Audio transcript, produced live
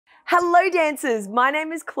Hello dancers, my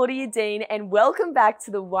name is Claudia Dean and welcome back to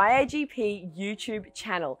the YAGP YouTube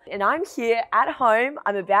channel. And I'm here at home,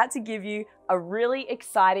 I'm about to give you a really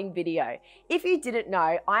exciting video. If you didn't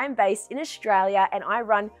know, I am based in Australia and I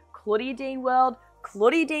run Claudia Dean World,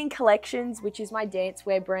 Claudia Dean Collections, which is my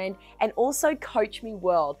dancewear brand, and also Coach Me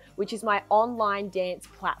World, which is my online dance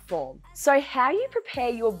platform. So how you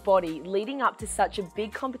prepare your body leading up to such a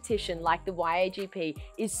big competition like the YAGP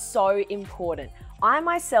is so important. I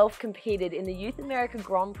myself competed in the Youth America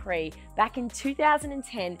Grand Prix back in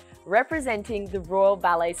 2010 representing the Royal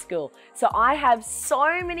Ballet School. So I have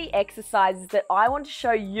so many exercises that I want to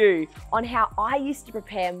show you on how I used to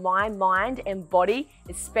prepare my mind and body,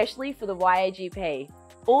 especially for the YAGP.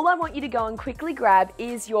 All I want you to go and quickly grab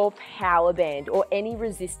is your power band or any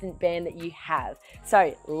resistant band that you have.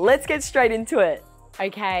 So let's get straight into it.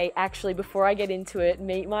 Okay, actually before I get into it,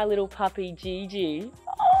 meet my little puppy Gigi.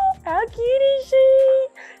 How cute is she?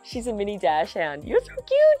 She's a mini dash hound. You're so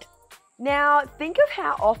cute. Now, think of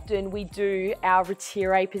how often we do our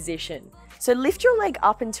retire position. So lift your leg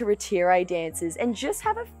up into retire, dancers, and just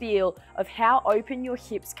have a feel of how open your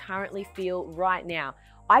hips currently feel right now.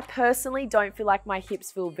 I personally don't feel like my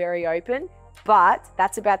hips feel very open, but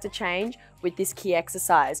that's about to change with this key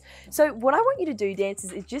exercise. So what I want you to do,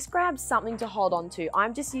 dancers, is just grab something to hold on to.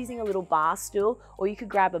 I'm just using a little bar stool, or you could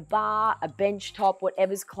grab a bar, a bench top,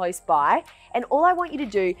 whatever's close by. And all I want you to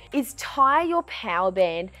do is tie your power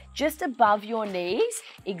band just above your knees,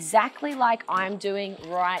 exactly like I'm doing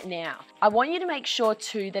right now. I want you to make sure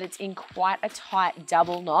too that it's in quite a tight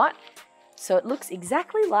double knot. So it looks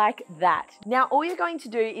exactly like that. Now all you're going to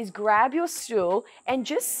do is grab your stool and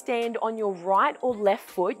just stand on your right or left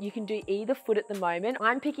foot. You can do either foot at the moment.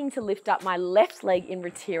 I'm picking to lift up my left leg in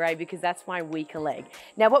retire because that's my weaker leg.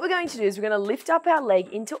 Now what we're going to do is we're going to lift up our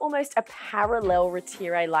leg into almost a parallel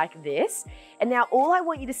retire like this. And now all I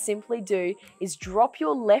want you to simply do is drop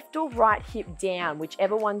your left or right hip down,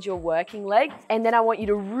 whichever one's your working leg. And then I want you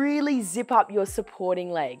to really zip up your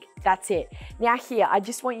supporting leg. That's it. Now here, I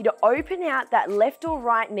just want you to open out that left or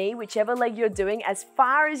right knee, whichever leg you're doing, as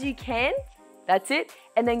far as you can. That's it.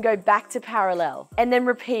 And then go back to parallel. And then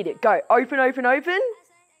repeat it. Go open, open, open.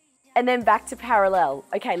 And then back to parallel.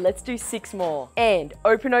 Okay, let's do 6 more. And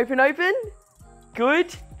open, open, open.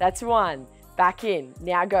 Good. That's 1. Back in.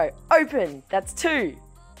 Now go open. That's 2.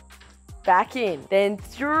 Back in. Then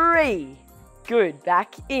 3. Good.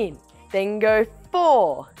 Back in. Then go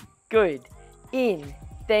 4. Good. In.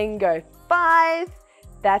 Then go 5.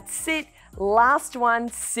 That's it. Last one,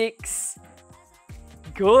 6.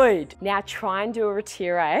 Good. Now try and do a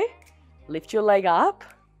retire. Lift your leg up.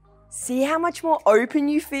 See how much more open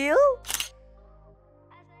you feel?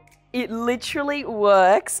 It literally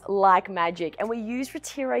works like magic, and we use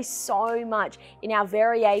retire so much in our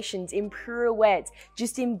variations, in pirouettes,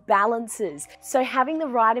 just in balances. So having the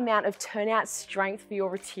right amount of turnout strength for your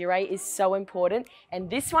retire is so important, and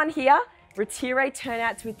this one here, retire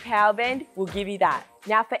turnouts with power band, will give you that.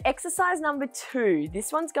 Now for exercise number 2,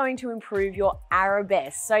 this one's going to improve your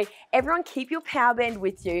arabesque. So everyone keep your power band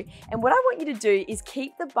with you, and what I want you to do is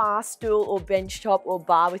keep the bar stool or bench top or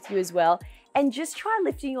bar with you as well, and just try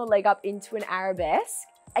lifting your leg up into an arabesque.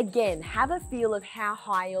 Again, have a feel of how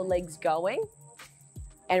high your leg's going.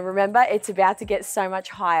 And remember, it's about to get so much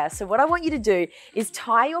higher. So what I want you to do is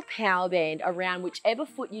tie your power band around whichever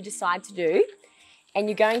foot you decide to do, and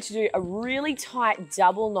you're going to do a really tight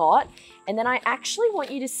double knot. And then I actually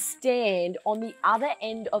want you to stand on the other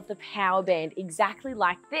end of the power band exactly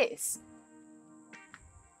like this.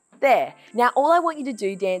 There. Now all I want you to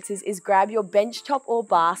do, dancers, is grab your bench top or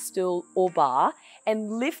bar stool or bar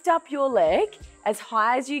and lift up your leg as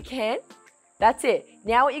high as you can. That's it.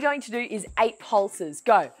 Now what you're going to do is 8 pulses.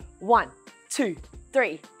 Go. 1, 2,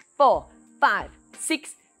 3, 4, 5,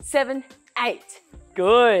 6, 7, 8.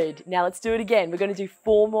 Good. Now let's do it again. We're going to do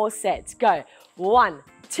 4 more sets. Go. 1,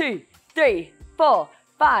 2, 3, 4,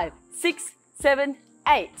 5, 6, 7,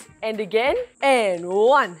 8. And again. And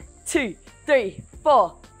 1, 2, 3,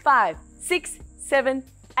 4, 5, 6, 7,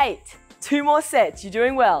 8. 2 more sets. You're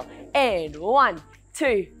doing well. And 1,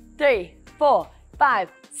 2, 3, 4, 5,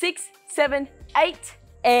 6, 7, 8.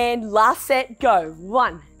 And last set. Go.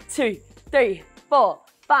 1, 2, 3, 4,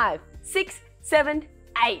 5, 6, 7,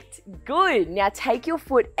 8. Good. Now take your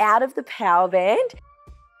foot out of the power band.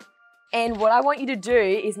 And what I want you to do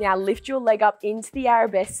is now lift your leg up into the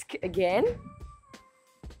arabesque again.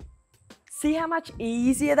 See how much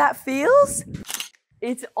easier that feels?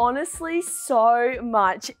 It's honestly so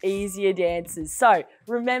much easier dances. So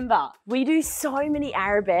remember, we do so many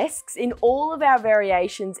arabesques in all of our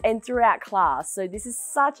variations and throughout class. So this is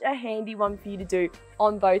such a handy one for you to do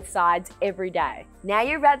on both sides every day. Now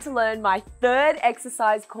you're about to learn my third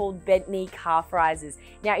exercise called bent knee calf rises.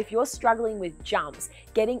 Now, if you're struggling with jumps,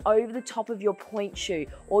 getting over the top of your point shoe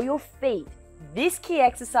or your feet, this key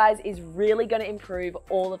exercise is really going to improve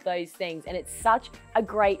all of those things, and it's such a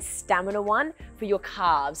great stamina one for your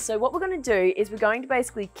calves. So what we're going to do is we're going to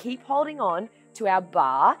basically keep holding on to our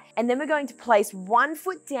bar, and then we're going to place one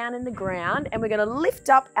foot down in the ground and we're going to lift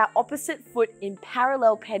up our opposite foot in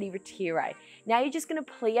parallel petit retire. Now you're just going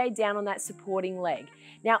to plie down on that supporting leg.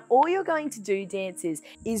 Now all you're going to do, dancers,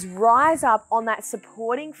 is rise up on that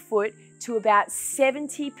supporting foot to about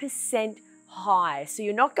 70% high. So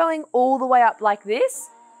you're not going all the way up like this,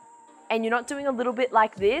 and you're not doing a little bit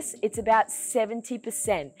like this. It's about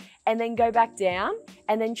 70%. And then go back down,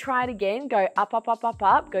 and then try it again. Go up, up, up, up,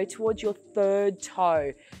 up. Go towards your third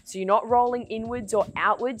toe. So you're not rolling inwards or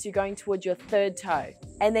outwards, you're going towards your third toe.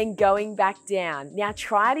 And then going back down. Now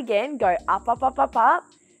try it again. Go up, up, up, up, up.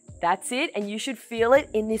 That's it. And you should feel it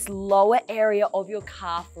in this lower area of your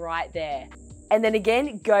calf right there. And then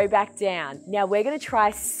again, go back down. Now we're gonna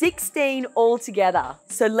try 16 all together.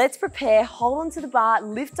 So let's prepare, hold onto the bar,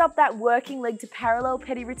 lift up that working leg to parallel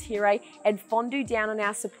petit retire and fondue down on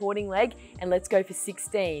our supporting leg, and let's go for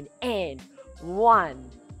 16. And 1,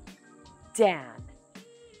 down,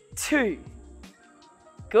 2,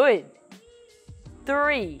 good,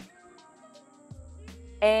 3,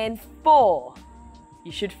 and 4.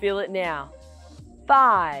 You should feel it now.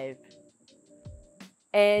 5,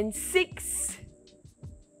 and 6,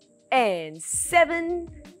 and 7,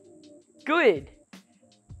 good.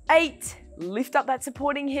 8, lift up that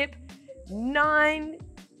supporting hip. 9,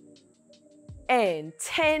 and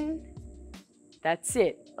 10, that's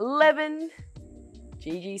it. 11,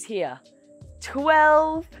 Gigi's here.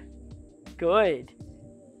 12, good.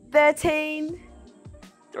 13,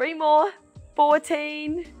 3 more.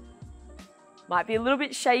 14, might be a little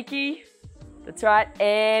bit shaky. That's right,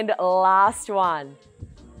 and last one.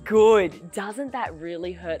 Good. Doesn't that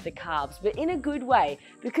really hurt the calves? But in a good way,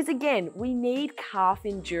 because again, we need calf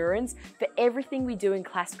endurance for everything we do in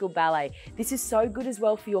classical ballet. This is so good as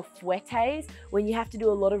well for your fouettes when you have to do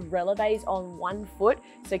a lot of releves on one foot.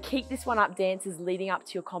 So keep this one up, dancers, leading up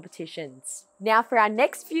to your competitions. Now for our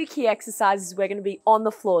next few key exercises, we're going to be on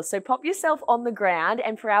the floor. So pop yourself on the ground.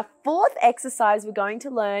 And for our fourth exercise, we're going to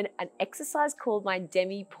learn an exercise called my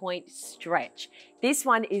demi-point stretch. This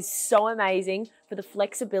one is so amazing for the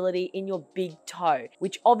flexibility in your big toe,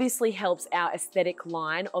 which obviously helps our aesthetic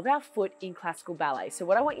line of our foot in classical ballet. So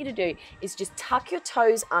what I want you to do is just tuck your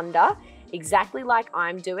toes under, exactly like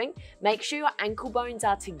I'm doing. Make sure your ankle bones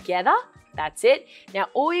are together. That's it. Now,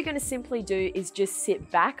 all you're going to simply do is just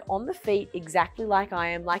sit back on the feet exactly like I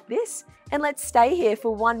am, like this. And let's stay here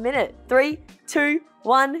for 1 minute. 3, 2,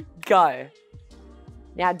 1, go.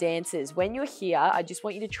 Now dancers, when you're here, I just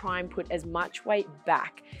want you to try and put as much weight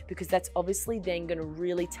back, because that's obviously then going to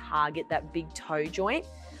really target that big toe joint.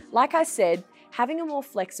 Like I said, having a more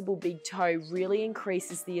flexible big toe really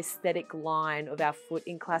increases the aesthetic line of our foot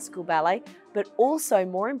in classical ballet, but also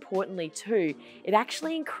more importantly too, it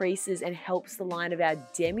actually increases and helps the line of our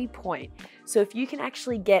demi-point. So if you can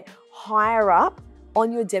actually get higher up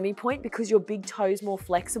on your demi-point because your big toe is more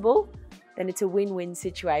flexible, then it's a win-win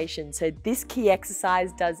situation. So this key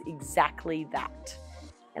exercise does exactly that.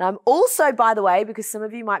 And I'm also, by the way, because some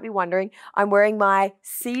of you might be wondering, I'm wearing my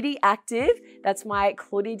CD Active. That's my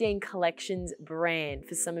Claudia Dean Collections brand,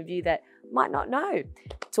 for some of you that might not know.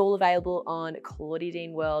 It's all available on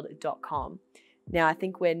claudiadeanworld.com. Now, I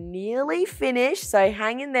think we're nearly finished, so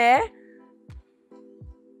hang in there.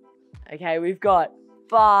 Okay, we've got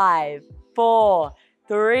 5, 4,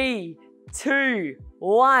 3, 2,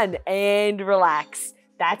 1, and relax.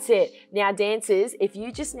 That's it. Now dancers, if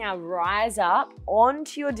you just now rise up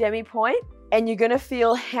onto your demi-point, and you're gonna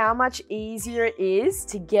feel how much easier it is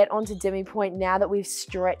to get onto demi-point now that we've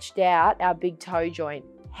stretched out our big toe joint.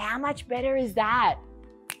 How much better is that?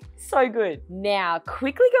 So good. Now,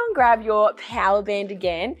 quickly go and grab your power band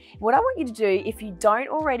again. What I want you to do, if you don't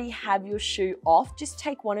already have your shoe off, just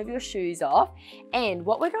take one of your shoes off. And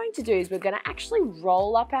what we're going to do is we're gonna actually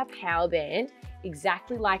roll up our power band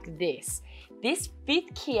exactly like this. This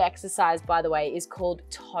fifth key exercise, by the way, is called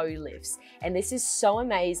toe lifts. And this is so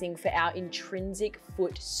amazing for our intrinsic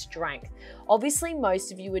foot strength. Obviously,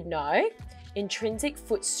 most of you would know Intrinsic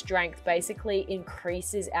foot strength basically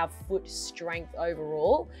increases our foot strength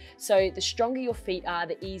overall. So the stronger your feet are,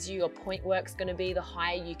 the easier your point work's gonna be, the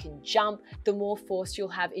higher you can jump, the more force you'll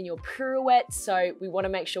have in your pirouette. So we wanna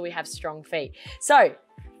make sure we have strong feet. So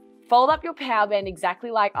fold up your power band exactly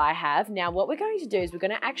like I have. Now what we're going to do is we're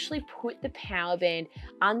going to actually put the power band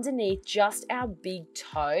underneath just our big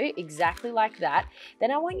toe, exactly like that.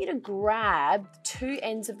 Then I want you to grab two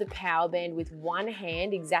ends of the power band with one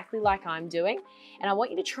hand, exactly like I'm doing. And I want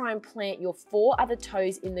you to try and plant your 4 other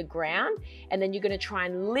toes in the ground. And then you're going to try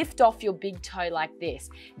and lift off your big toe like this.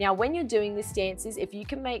 Now when you're doing this, dancers, if you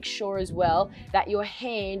can make sure as well that your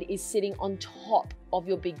hand is sitting on top of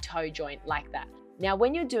your big toe joint like that. Now,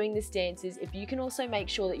 when you're doing this, dancers, if you can also make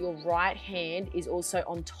sure that your right hand is also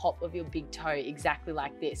on top of your big toe, exactly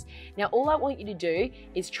like this. Now, all I want you to do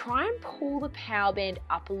is try and pull the power band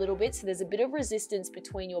up a little bit so there's a bit of resistance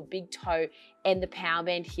between your big toe and the power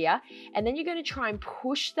band here. And then you're going to try and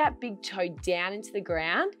push that big toe down into the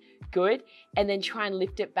ground. Good. And then try and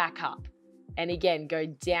lift it back up. And again, go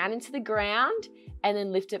down into the ground and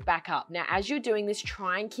then lift it back up. Now, as you're doing this,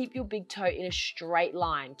 try and keep your big toe in a straight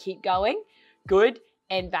line. Keep going. Good,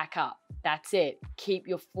 and back up. That's it. Keep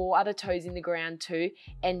your 4 other toes in the ground too,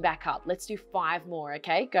 and back up. Let's do 5 more,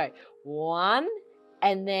 okay? Go 1,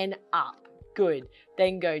 and then up. Good.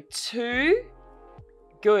 Then go 2.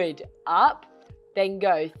 Good. Up. Then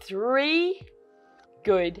go 3.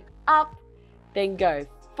 Good. Up. Then go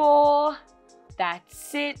 4.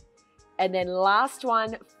 That's it. And then last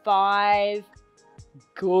one, 5.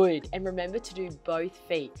 Good. And remember to do both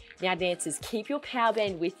feet. Now dancers, keep your power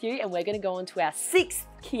band with you and we're going to go on to our 6th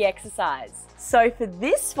key exercise. So for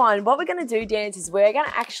this one, what we're going to do, dancers, we're going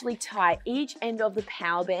to actually tie each end of the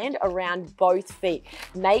power band around both feet.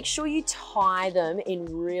 Make sure you tie them in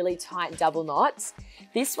really tight double knots.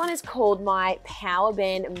 This one is called my power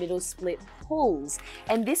band middle split pulls.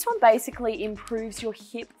 And this one basically improves your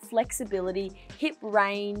hip flexibility, hip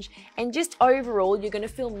range, and just overall, you're going to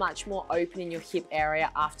feel much more open in your hip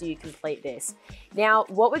area after you complete this. Now,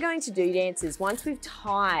 what we're going to do, dancers, once we've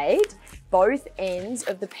tied both ends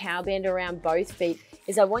of the power band around both feet,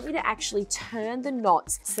 is I want you to actually turn the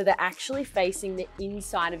knots so they're actually facing the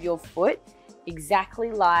inside of your foot,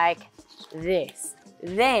 exactly like this.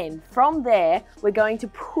 Then from there, we're going to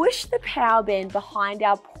push the power band behind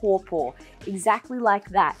our pawpaw, exactly like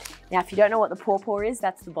that. Now, if you don't know what the pawpaw is,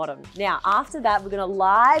 that's the bottom. Now, after that, we're gonna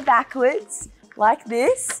lie backwards like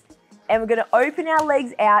this, and we're gonna open our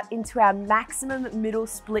legs out into our maximum middle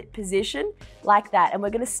split position like that. And we're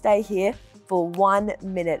gonna stay here for 1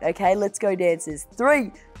 minute, okay? Let's go, dancers.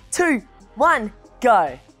 3, 2, 1,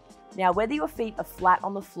 go. Now, whether your feet are flat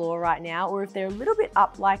on the floor right now or if they're a little bit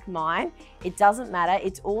up like mine, it doesn't matter.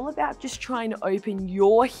 It's all about just trying to open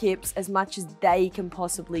your hips as much as they can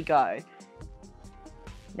possibly go.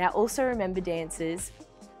 Now, also remember, dancers,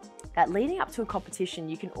 that leading up to a competition,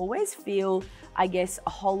 you can always feel, I guess, a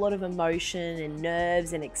whole lot of emotion and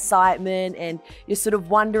nerves and excitement, and you're sort of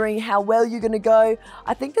wondering how well you're gonna go.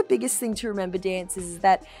 I think the biggest thing to remember, dancers, is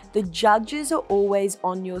that the judges are always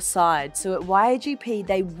on your side. So at YAGP,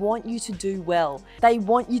 they want you to do well. They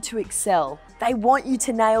want you to excel. They want you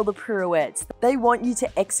to nail the pirouettes. They want you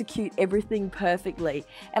to execute everything perfectly.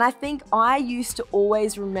 And I think I used to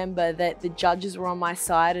always remember that the judges were on my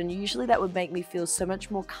side, and usually that would make me feel so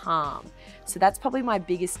much more calm. So that's probably my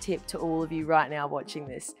biggest tip to all of you right now watching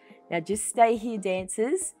this. Now just stay here,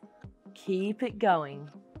 dancers. Keep it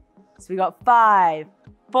going. So we got 5,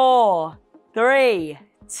 4, 3,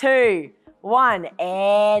 2, 1,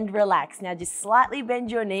 and relax. Now just slightly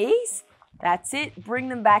bend your knees. That's it. Bring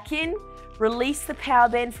them back in. Release the power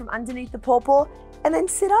band from underneath the pawpaw and then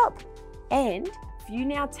sit up. And if you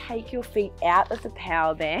now take your feet out of the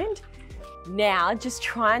power band, now just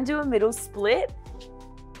try and do a middle split,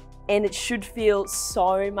 and it should feel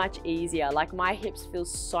so much easier. Like my hips feel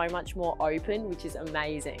so much more open, which is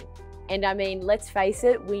amazing. And I mean, let's face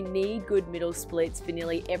it, we need good middle splits for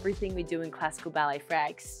nearly everything we do in classical ballet, for our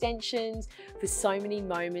extensions, for so many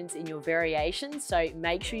moments in your variations. So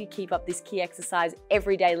make sure you keep up this key exercise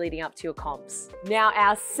every day leading up to your comps. Now,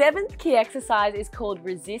 our 7th key exercise is called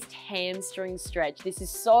resist hamstring stretch. This is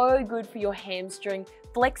so good for your hamstring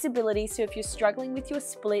flexibility. So if you're struggling with your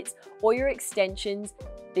splits or your extensions,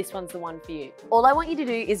 this one's the one for you. All I want you to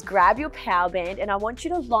do is grab your power band and I want you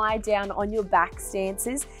to lie down on your back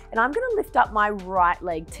stances, and I'm gonna lift up my right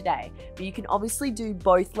leg today, but you can obviously do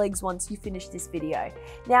both legs once you finish this video.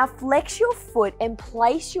 Now flex your foot and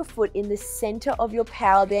place your foot in the center of your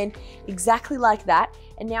power band, exactly like that.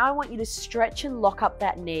 And now I want you to stretch and lock up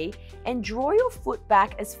that knee and draw your foot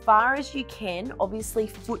back as far as you can. Obviously,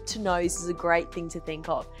 foot to nose is a great thing to think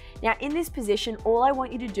of. Now in this position, all I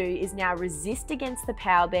want you to do is now resist against the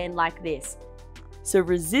power band like this. So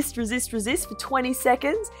resist, resist, resist for 20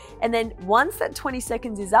 seconds. And then once that 20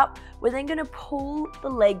 seconds is up, we're then gonna pull the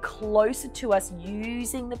leg closer to us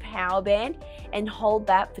using the power band and hold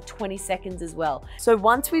that for 20 seconds as well. So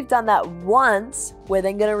once we've done that once, we're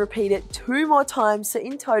then gonna repeat it 2 more times. So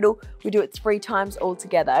in total, we do it 3 times all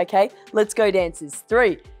together, okay? Let's go, dancers.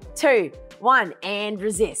 3, 2, 1, and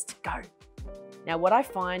resist, go. Now what I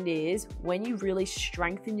find is when you really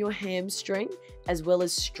strengthen your hamstring as well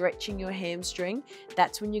as stretching your hamstring,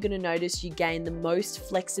 that's when you're going to notice you gain the most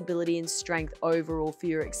flexibility and strength overall for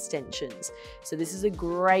your extensions. So this is a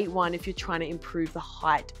great one if you're trying to improve the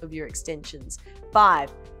height of your extensions.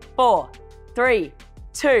 5, 4, 3,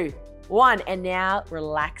 2, 1, and now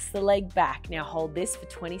relax the leg back. Now hold this for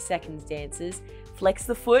 20 seconds, dancers. Flex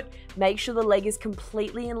the foot, make sure the leg is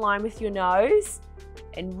completely in line with your nose,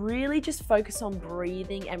 and really just focus on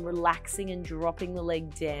breathing and relaxing and dropping the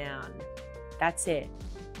leg down. That's it.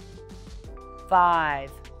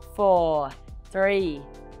 5, 4, 3,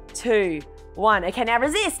 2, 1. Okay, now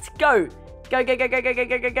resist. Go. Go, go, go, go, go, go,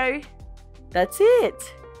 go, go, go. That's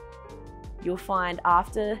it. You'll find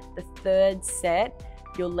after the 3rd set,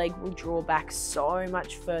 your leg will draw back so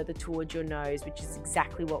much further towards your nose, which is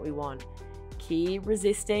exactly what we want. Keep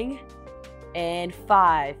resisting. And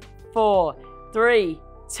 5, 4, 3,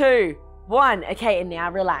 2, 1. Okay, and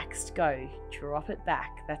now relaxed. Go. Drop it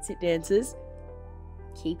back. That's it, dancers.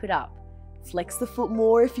 Keep it up. Flex the foot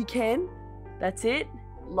more if you can. That's it.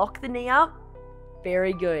 Lock the knee up.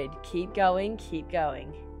 Very good. Keep going, keep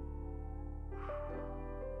going.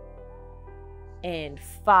 And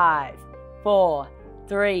 5, 4,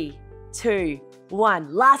 3, 2,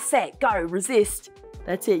 1. Last set. Go. Resist.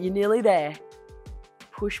 That's it. You're nearly there.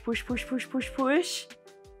 Push, push, push, push, push, push.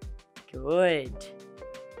 Good.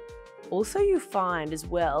 Also, you find as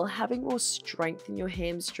well, having more strength in your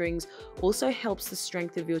hamstrings also helps the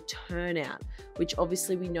strength of your turnout, which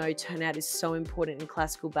obviously we know turnout is so important in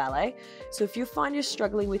classical ballet. So if you find you're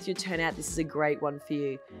struggling with your turnout, this is a great one for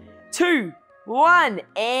you. 2, 1,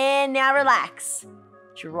 and now relax.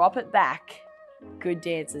 Drop it back. Good,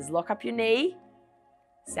 dancers. Lock up your knee.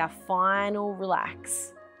 It's our final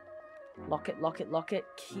relax. Lock it, lock it, lock it.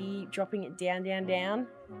 Keep dropping it down, down, down.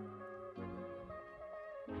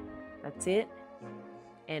 That's it.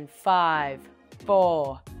 And 5,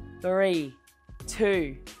 4, 3,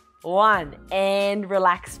 2, 1, and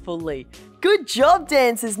relax fully. Good job,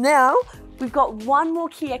 dancers. Now, we've got one more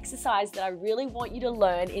key exercise that I really want you to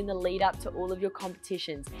learn in the lead up to all of your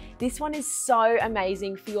competitions. This one is so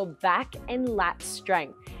amazing for your back and lat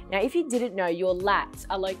strength. Now, if you didn't know, your lats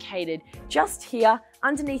are located just here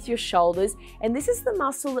underneath your shoulders, and this is the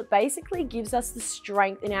muscle that basically gives us the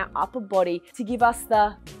strength in our upper body to give us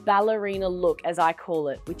the ballerina look, as I call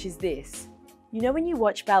it, which is this. You know when you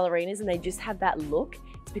watch ballerinas and they just have that look?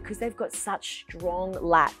 It's because they've got such strong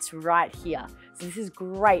lats right here. So this is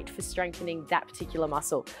great for strengthening that particular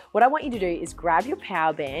muscle. What I want you to do is grab your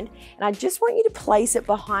power band, and I just want you to place it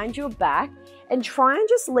behind your back and try and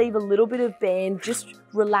just leave a little bit of band just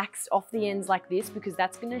relaxed off the ends like this, because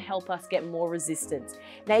that's going to help us get more resistance.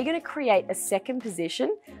 Now you're going to create a second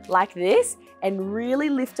position like this and really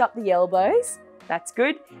lift up the elbows. That's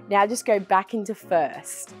good. Now just go back into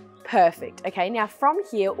first. Perfect. Okay, now from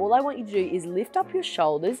here, all I want you to do is lift up your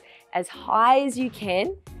shoulders as high as you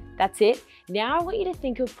can. That's it. Now I want you to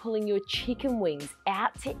think of pulling your chicken wings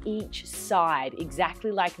out to each side,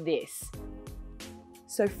 exactly like this.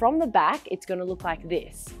 So from the back, it's going to look like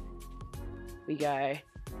this. We go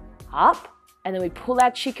up, and then we pull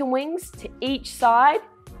our chicken wings to each side.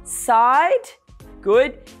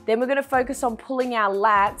 Good. Then we're going to focus on pulling our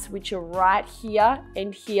lats, which are right here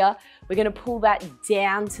and here. We're going to pull that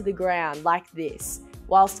down to the ground like this,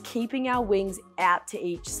 whilst keeping our wings out to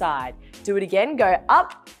each side. Do it again. Go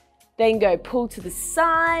up, then go pull to the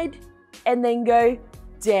side, and then go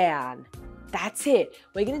down. That's it.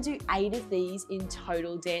 We're going to do 8 of these in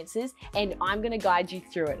total, dancers, and I'm going to guide you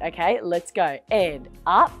through it, okay? Let's go. And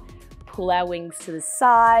up, pull our wings to the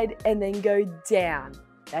side, and then go down.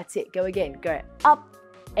 That's it. Go again. Go up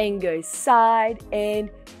and go side and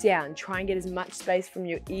down. Try and get as much space from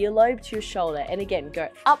your earlobe to your shoulder. And again, go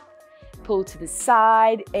up, pull to the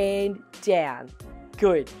side and down.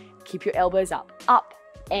 Good. Keep your elbows up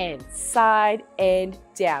and side and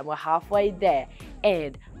down. We're halfway there.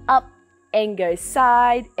 And up and go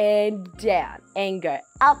side and down. And go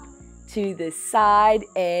up to the side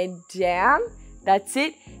and down. That's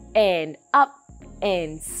it. And up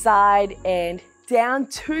and side and down.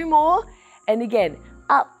 2 more. And again,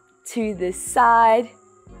 up to the side,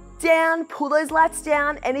 down. Pull those lats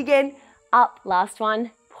down. And again, up. Last one.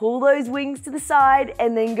 Pull those wings to the side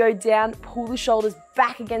and then go down. Pull the shoulders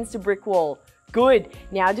back against a brick wall. Good.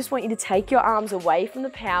 Now I just want you to take your arms away from the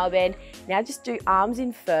power band. Now just do arms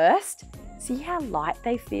in first. See how light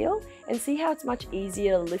they feel? And see how it's much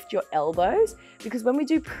easier to lift your elbows? Because when we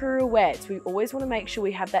do pirouettes, we always want to make sure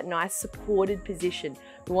we have that nice supported position.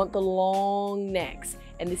 We want the long necks.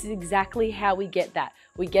 And this is exactly how we get that.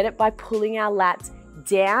 We get it by pulling our lats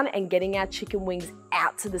down and getting our chicken wings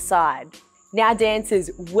out to the side. Now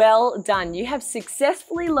dancers, well done. You have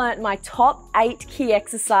successfully learnt my top 8 key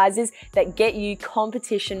exercises that get you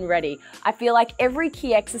competition ready. I feel like every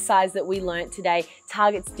key exercise that we learnt today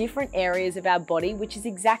targets different areas of our body, which is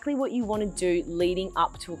exactly what you want to do leading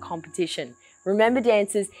up to a competition. Remember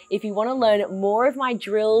dancers, if you want to learn more of my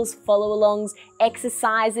drills, follow-alongs,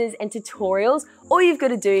 exercises and tutorials, all you've got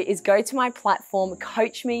to do is go to my platform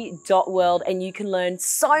coachme.world and you can learn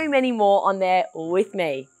so many more on there with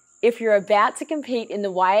me. If you're about to compete in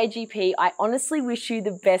the YAGP, I honestly wish you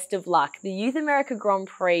the best of luck. The Youth America Grand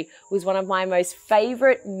Prix was one of my most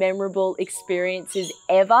favorite, memorable experiences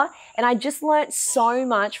ever. And I just learnt so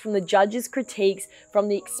much from the judges' critiques, from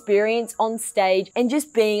the experience on stage, and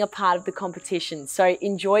just being a part of the competition. So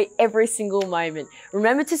enjoy every single moment.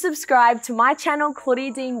 Remember to subscribe to my channel,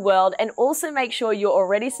 Claudia Dean World, and also make sure you're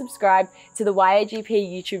already subscribed to the YAGP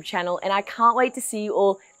YouTube channel. And I can't wait to see you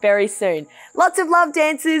all very soon. Lots of love,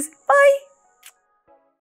 dancers. Bye.